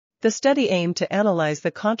The study aimed to analyze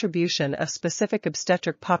the contribution of specific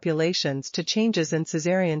obstetric populations to changes in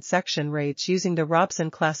caesarean section rates using the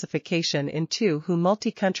Robson classification in 2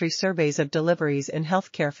 multi-country surveys of deliveries in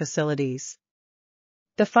healthcare facilities.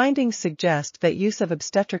 The findings suggest that use of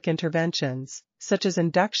obstetric interventions, such as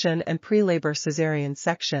induction and pre-labor caesarean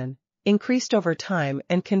section, increased over time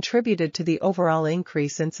and contributed to the overall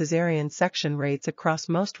increase in caesarean section rates across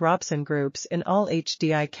most Robson groups in all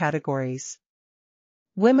HDI categories.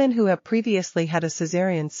 Women who have previously had a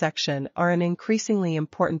caesarean section are an increasingly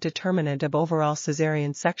important determinant of overall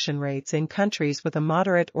caesarean section rates in countries with a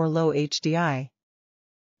moderate or low HDI.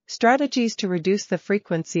 Strategies to reduce the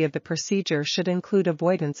frequency of the procedure should include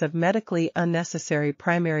avoidance of medically unnecessary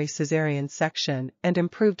primary caesarean section and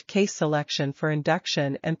improved case selection for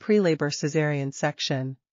induction and pre-labor caesarean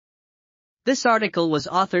section. This article was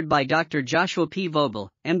authored by Dr. Joshua P. Vogel,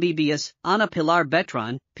 MBBS, Ana Pilar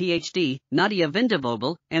Betrán, PhD, Nadia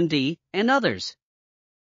Vindevoghel, MD, and others.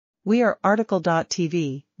 We are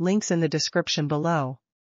article.tv, links in the description below.